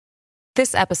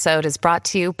This episode is brought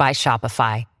to you by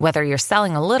Shopify. Whether you're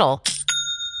selling a little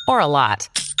or a lot,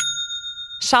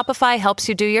 Shopify helps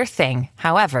you do your thing,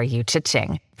 however you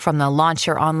cha-ching. From the launch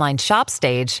your online shop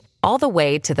stage, all the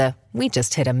way to the we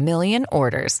just hit 1 million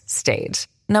orders stage.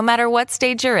 No matter what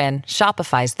stage you're in,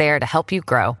 Shopify's there to help you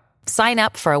grow. Sign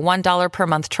up for a $1 per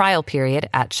month trial period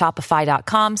at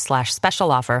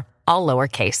shopify.com/special offer, all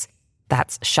lowercase.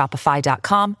 That's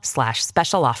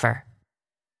shopify.com/special offer.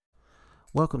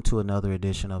 Welcome to another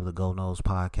edition of the Go Noles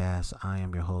podcast. I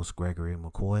am your host, Gregory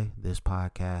McCoy. This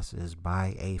podcast is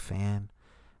by a fan,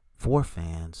 for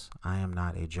fans. I am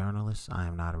not a journalist. I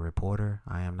am not a reporter.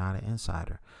 I am not an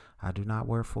insider. I do not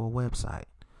work for a website.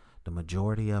 The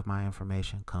majority of my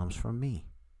information comes from me.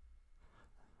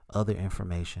 Other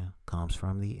information comes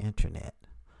from the internet.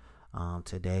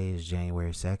 Today is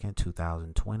January 2nd,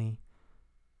 2020.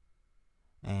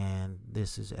 And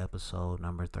this is episode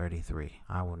number 33.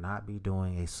 I will not be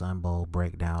doing a Sun Bowl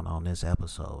breakdown on this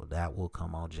episode. That will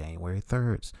come on January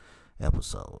 3rd's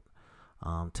episode.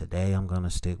 Today I'm going to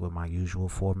stick with my usual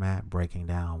format, breaking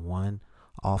down one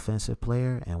offensive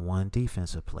player and one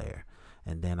defensive player.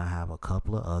 And then I have a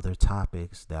couple of other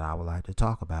topics that I would like to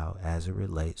talk about as it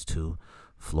relates to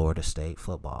Florida State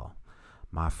football.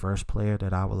 My first player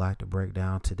that I would like to break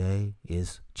down today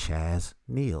is Chaz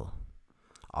Neal.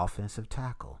 Offensive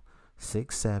tackle,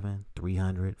 6'7",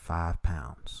 305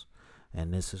 pounds.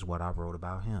 And this is what I wrote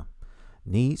about him.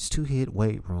 Needs to hit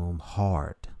weight room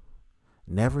hard.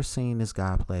 Never seen this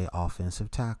guy play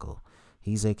offensive tackle.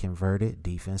 He's a converted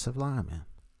defensive lineman.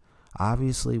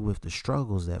 Obviously, with the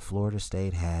struggles that Florida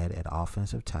State had at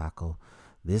offensive tackle,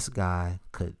 this guy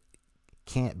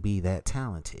can't be that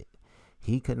talented.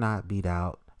 He could not beat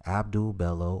out Abdul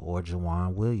Bello or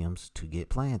Jawan Williams to get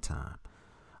playing time.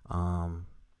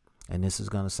 And this is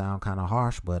going to sound kind of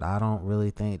harsh, but I don't really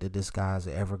think that this guy's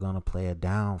ever going to play a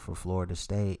down for Florida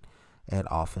State at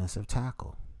offensive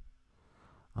tackle.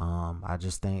 I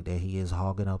just think that he is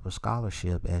hogging up a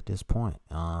scholarship at this point.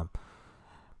 Abdul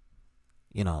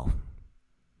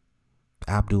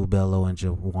Bello and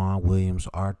Jawan Williams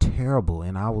are terrible.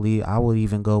 And I will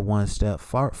even go one step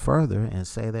further and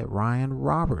say that Ryan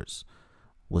Roberts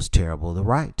was terrible, the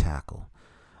right tackle.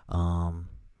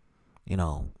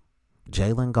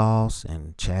 Jalen Goss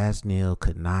and Chaz Neal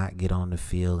could not get on the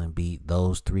field and beat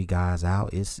those three guys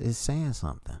out. It's saying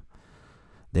something.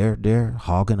 They're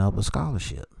hogging up a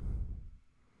scholarship.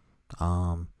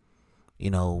 In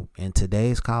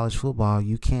today's college football,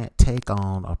 you can't take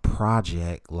on a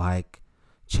project like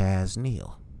Chaz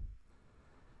Neal.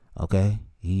 Okay?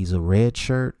 He's a red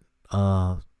shirt.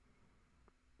 I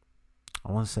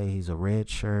want to say he's a red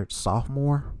shirt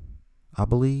sophomore, I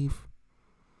believe.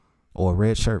 Or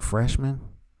redshirt freshman.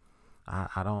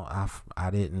 I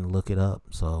didn't look it up,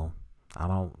 so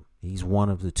he's one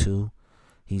of the two.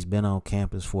 He's been on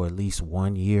campus for at least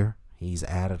 1 year. He's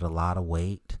added a lot of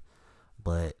weight,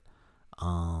 but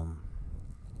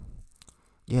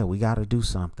we got to do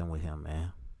something with him,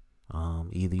 man.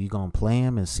 Either you're going to play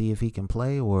him and see if he can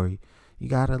play, or you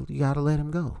got to let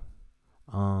him go.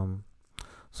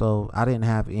 So I didn't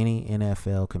have any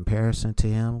NFL comparison to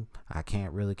him. I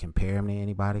can't really compare him to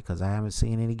anybody because I haven't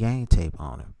seen any game tape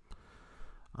on him.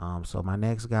 So my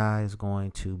next guy is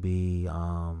going to be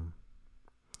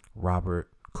Robert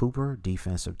Cooper,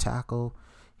 defensive tackle.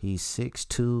 He's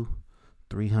 6'2",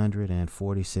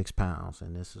 346 pounds.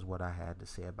 And this is what I had to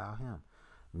say about him.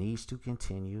 Needs to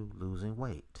continue losing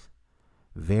weight.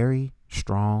 Very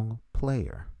strong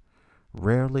player.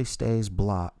 Rarely stays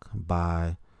blocked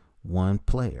by one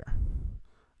player.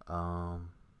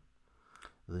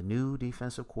 The new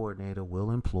defensive coordinator will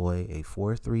employ a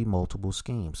 4-3 multiple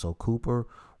scheme, so Cooper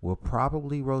will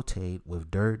probably rotate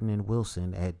with Durden and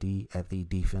Wilson at the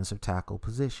defensive tackle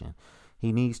position.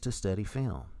 He needs to study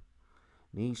film.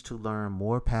 Needs to learn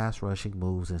more pass rushing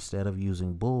moves instead of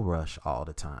using bull rush all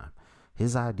the time.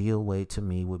 His ideal weight to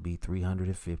me would be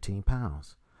 315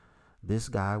 pounds. This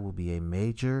guy will be a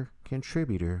major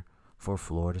contributor for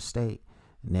Florida State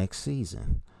next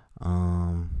season.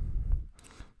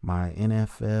 My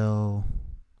NFL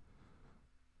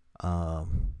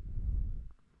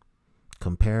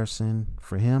comparison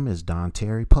for him is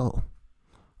Dontari Poe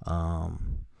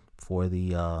for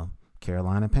the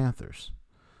Carolina Panthers.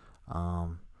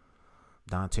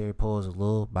 Dontari Poe is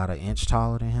about an inch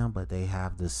taller than him, but they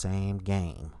have the same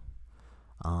game.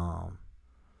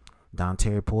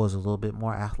 Dontari Poe is a little bit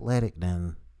more athletic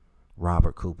than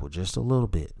Robert Cooper, just a little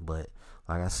bit. But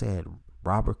like I said,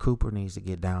 Robert Cooper needs to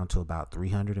get down to about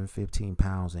 315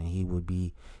 pounds, and he will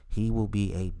be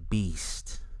a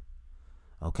beast.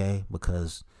 Okay,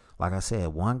 because like I said,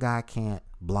 one guy can't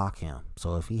block him.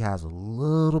 So if he has a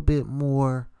little bit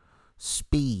more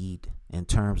speed in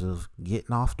terms of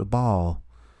getting off the ball,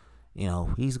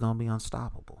 he's going to be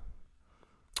unstoppable.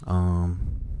 The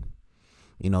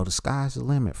sky's the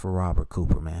limit for Robert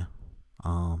Cooper, man.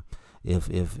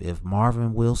 If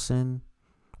Marvin Wilson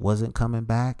wasn't coming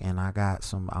back, and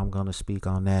I'm going to speak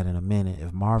on that in a minute.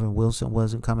 If Marvin Wilson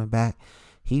wasn't coming back,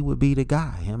 he would be the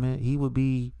guy. He would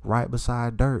be right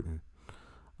beside Durden.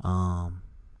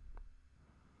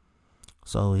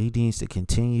 So he needs to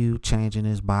continue changing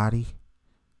his body,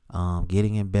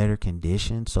 getting in better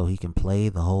condition so he can play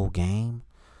the whole game.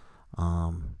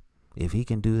 If he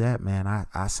can do that, man,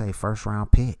 I say first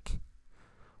round pick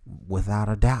without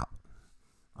a doubt.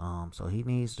 So he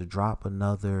needs to drop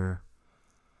another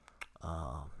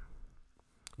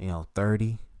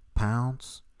 30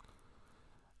 pounds,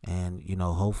 and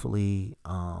hopefully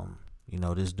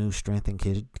this new strength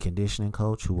and conditioning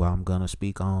coach, who I'm gonna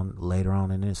speak on later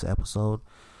on in this episode,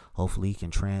 hopefully he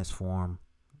can transform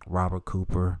Robert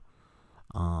Cooper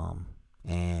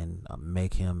and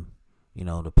make him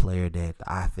the player that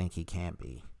I think he can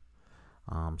be.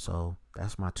 So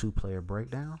that's my 2-player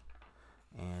breakdown.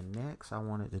 And next I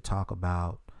wanted to talk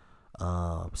about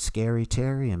Scary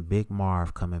Terry and Big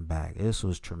Marv coming back. This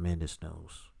was tremendous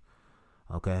news.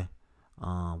 Okay.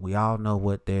 We all know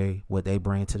what they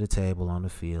bring to the table on the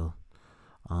field.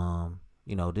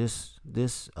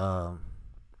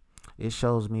 It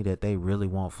shows me that they really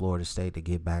want Florida State to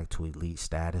get back to elite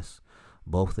status.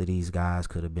 Both of these guys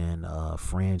could have been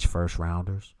fringe first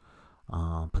rounders,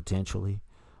 potentially.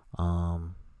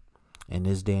 In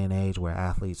this day and age where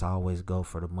athletes always go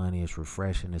for the money, it's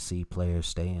refreshing to see players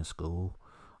stay in school.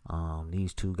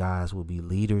 These two guys will be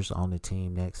leaders on the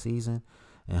team next season,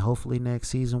 and hopefully next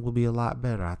season will be a lot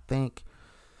better. I think,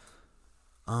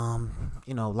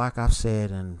 like I've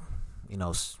said, and,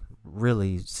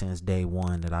 really since day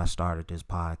one that I started this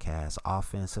podcast,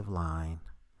 offensive line,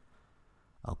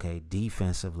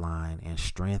 defensive line, and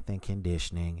strength and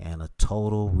conditioning, and a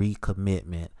total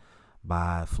recommitment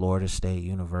by Florida State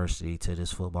University to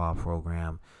this football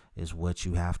program is what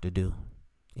you have to do.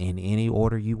 In any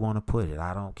order you want to put it,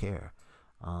 I don't care.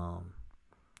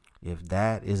 If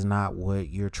that is not what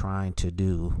you're trying to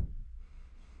do,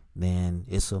 then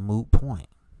it's a moot point.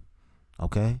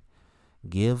 Okay?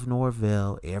 Give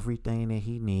Norvell everything that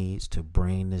he needs to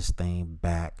bring this thing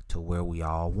back to where we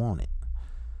all want it.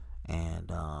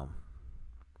 And,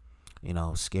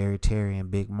 Scary Terry and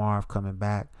Big Marv coming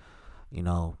back,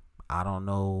 I don't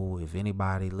know if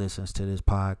anybody listens to this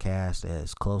podcast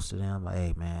that's close to them.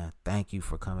 Hey, man, thank you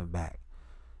for coming back.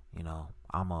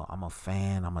 I'm a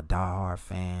fan. I'm a diehard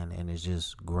fan, and it's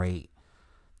just great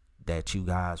that you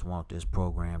guys want this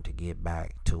program to get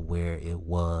back to where it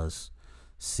was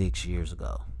 6 years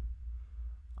ago.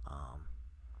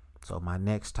 So my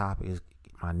next topic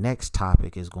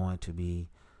is going to be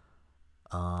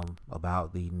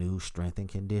about the new strength and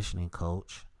conditioning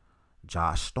coach,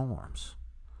 Josh Storms.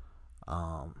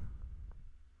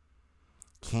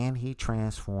 Can he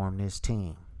transform this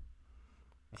team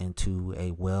into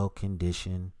a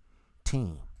well-conditioned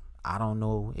team? I don't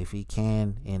know if he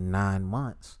can in 9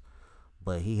 months,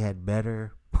 but he had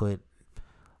better put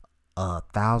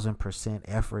 1,000%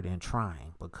 effort in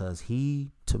trying, because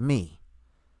he, to me,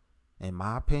 in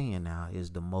my opinion now,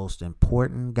 is the most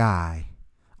important guy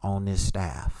on this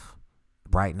staff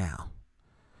right now,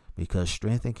 because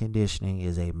strength and conditioning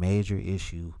is a major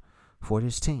issue for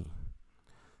this team.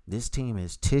 This team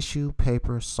is tissue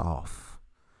paper soft.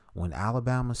 When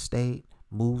Alabama State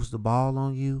moves the ball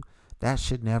on you, that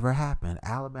should never happen.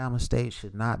 Alabama State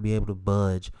should not be able to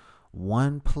budge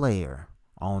one player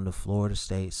on the Florida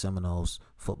State Seminoles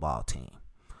football team.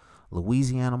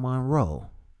 Louisiana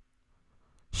Monroe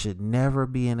should never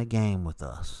be in a game with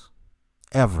us,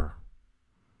 ever.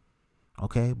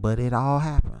 Okay, but it all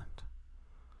happened.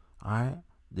 All right,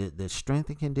 the strength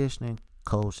and conditioning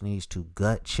coach needs to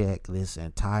gut check this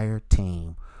entire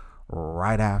team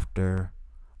right after,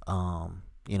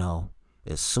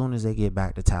 as soon as they get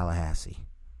back to Tallahassee.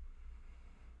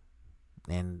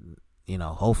 And,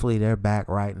 hopefully they're back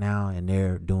right now and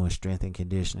they're doing strength and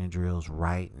conditioning drills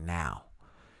right now.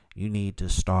 You need to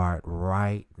start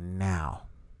right now.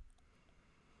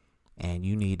 And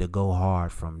you need to go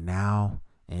hard from now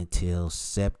until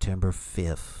September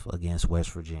 5th against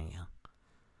West Virginia.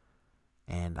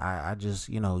 And I just,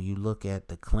 you look at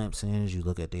the Clemsons, you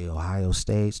look at the Ohio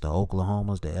States, the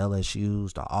Oklahomas, the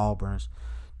LSUs, the Auburns.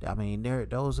 I mean,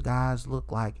 those guys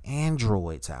look like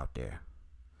androids out there.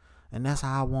 And that's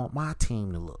how I want my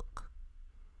team to look.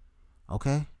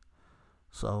 Okay?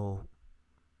 So,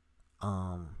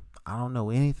 I don't know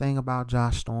anything about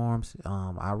Josh Storms.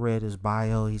 I read his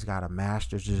bio. He's got a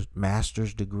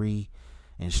master's degree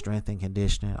in strength and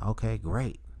conditioning. Okay,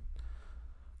 great.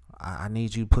 I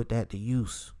need you to put that to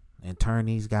use and turn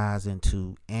these guys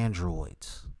into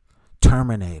androids,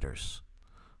 terminators.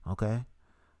 Okay.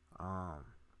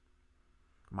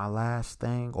 My last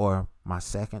thing, or my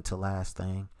second to last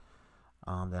thing,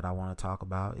 that I want to talk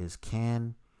about is,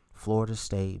 can Florida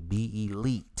State be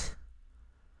elite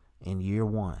in year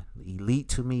one? Elite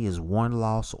to me is one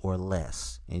loss or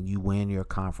less, and you win your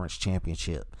conference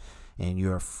championship, and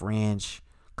you're a fringe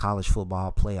college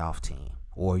football playoff team,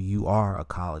 or you are a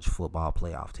college football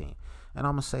playoff team. And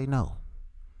I'm going to say no.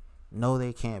 No,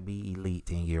 they can't be elite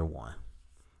in year one.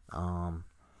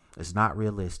 It's not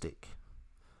realistic.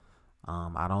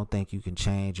 I don't think you can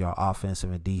change your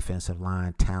offensive and defensive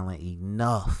line talent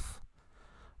enough.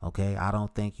 Okay, I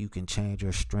don't think you can change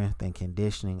your strength and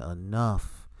conditioning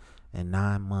enough in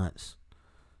 9 months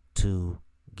to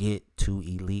get to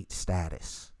elite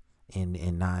status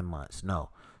in 9 months.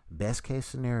 No. Best case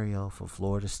scenario for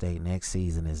Florida State next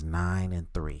season is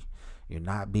 9-3. You're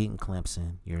not beating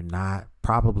Clemson. You're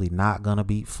probably not going to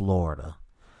beat Florida.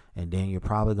 And then you're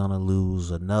probably going to lose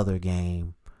another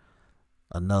game,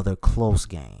 another close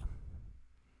game.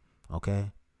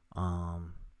 Okay?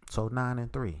 So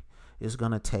 9-3. It's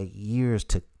going to take years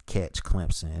to catch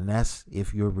Clemson. And that's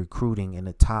if you're recruiting in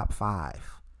the top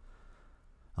 5.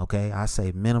 Okay? I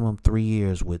say minimum 3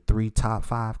 years with 3 top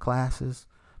 5 classes.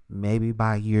 Maybe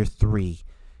by year 3,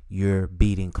 you're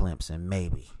beating Clemson.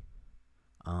 Maybe.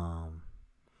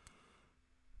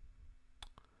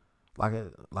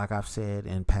 Like I've said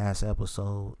in past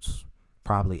episodes,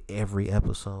 probably every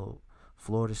episode,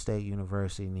 Florida State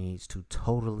University needs to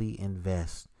totally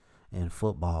invest in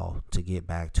football to get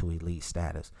back to elite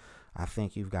status. I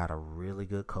think you've got a really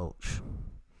good coach.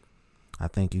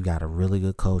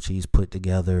 He's put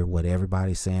together what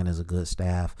everybody's saying is a good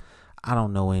staff. I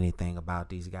don't know anything about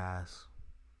these guys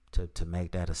to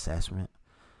make that assessment.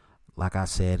 Like I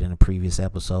said in a previous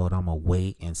episode, I'm a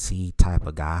wait and see type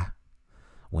of guy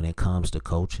when it comes to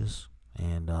coaches.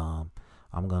 And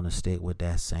I'm going to stick with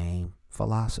that same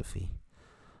philosophy.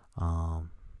 I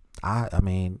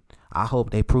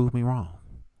hope they prove me wrong.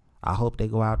 I hope they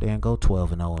go out there and go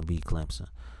 12-0 and beat Clemson.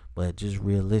 But just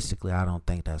realistically, I don't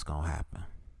think that's going to happen.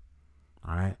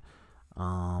 All right.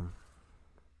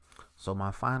 So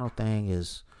my final thing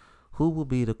is, who will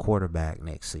be the quarterback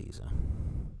next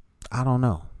season? I don't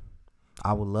know.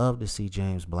 I would love to see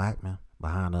James Blackman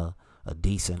behind a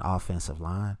decent offensive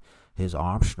line. His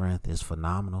arm strength is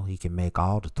phenomenal. He can make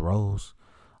all the throws.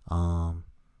 I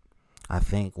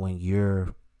think when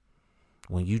you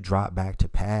drop back to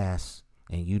pass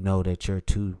and you know that your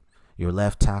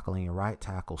left tackle and your right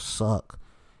tackle suck,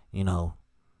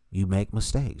 you make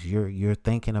mistakes. You're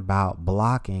thinking about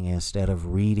blocking instead of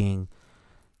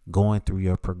going through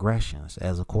your progressions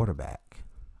as a quarterback.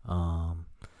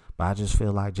 But I just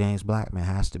feel like James Blackman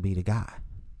has to be the guy.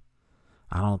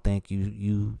 I don't think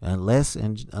you unless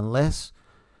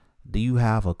do you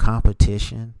have a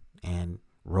competition and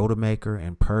Rodemaker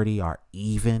and Purdy are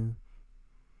even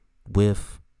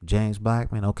with James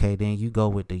Blackman, okay, then you go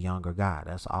with the younger guy.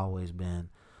 That's always been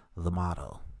the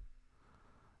motto.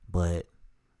 But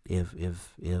if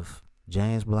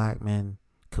James Blackman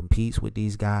competes with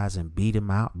these guys and beat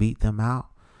them out,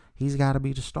 he's got to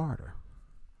be the starter.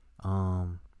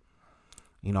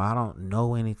 I don't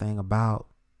know anything about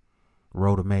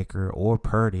Rodemaker or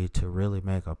Purdy to really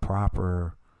make a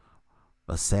proper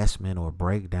assessment or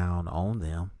breakdown on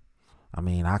them. I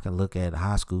mean, I can look at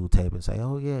high school tape and say,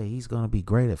 oh yeah, he's going to be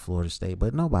great at Florida State,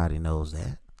 but nobody knows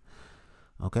that.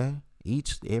 Okay?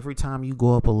 Every time you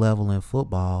go up a level in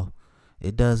football,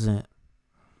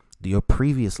 your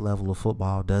previous level of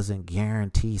football doesn't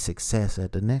guarantee success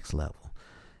at the next level.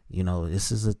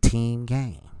 This is a team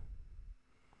game.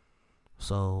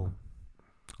 So,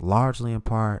 largely in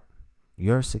part,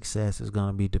 your success is going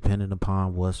to be dependent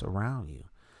upon what's around you.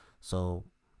 So,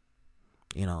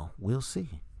 we'll see.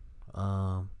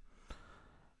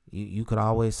 You could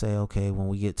always say, okay, when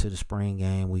we get to the spring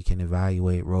game, we can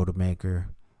evaluate Rodemaker.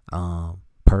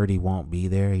 Purdy won't be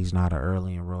there. He's not an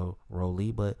early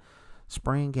enrollee, but the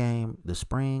spring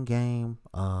game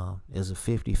is a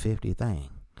 50-50 thing.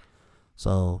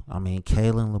 So,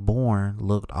 Kalen LeBourne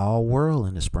looked all world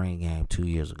in the spring game 2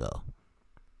 years ago.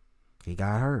 He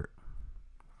got hurt.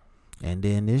 And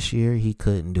then this year, he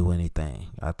couldn't do anything.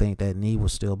 I think that knee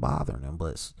was still bothering him,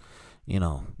 but,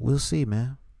 we'll see,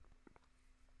 man.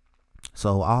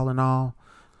 So, all in all,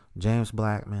 James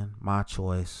Blackman, my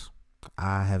choice.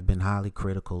 I have been highly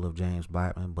critical of James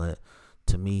Blackman, but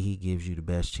to me, he gives you the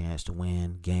best chance to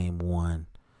win game 1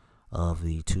 of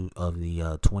the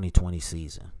 2020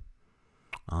 season.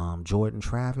 Jordan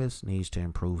Travis needs to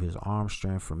improve his arm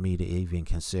strength for me to even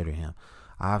consider him.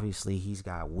 Obviously, he's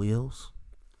got wheels.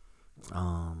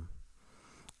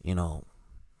 You know,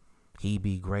 he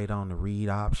be great on the read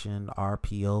option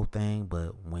RPO thing,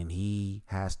 but when he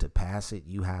has to pass it,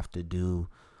 you have to do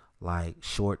like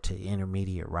short to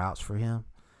intermediate routes for him.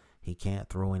 He can't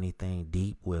throw anything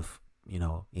deep with,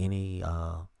 any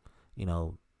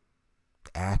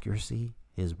accuracy.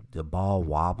 The ball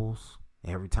wobbles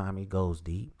every time he goes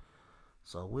deep.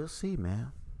 So we'll see,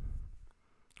 man.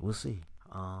 We'll see.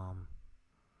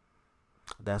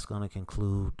 That's gonna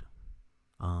conclude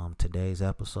today's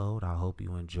episode. I hope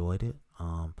you enjoyed it.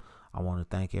 I want to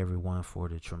thank everyone for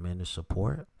the tremendous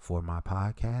support for my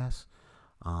podcast.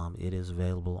 It is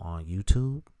available on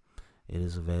YouTube. It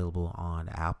is available on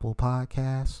Apple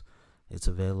Podcasts. It's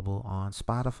available on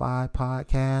Spotify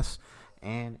Podcasts,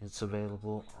 and it's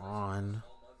available on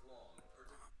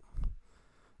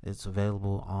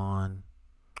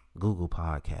Google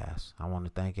Podcasts. I want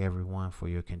to thank everyone for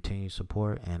your continued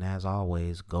support, and as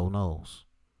always, go Noles.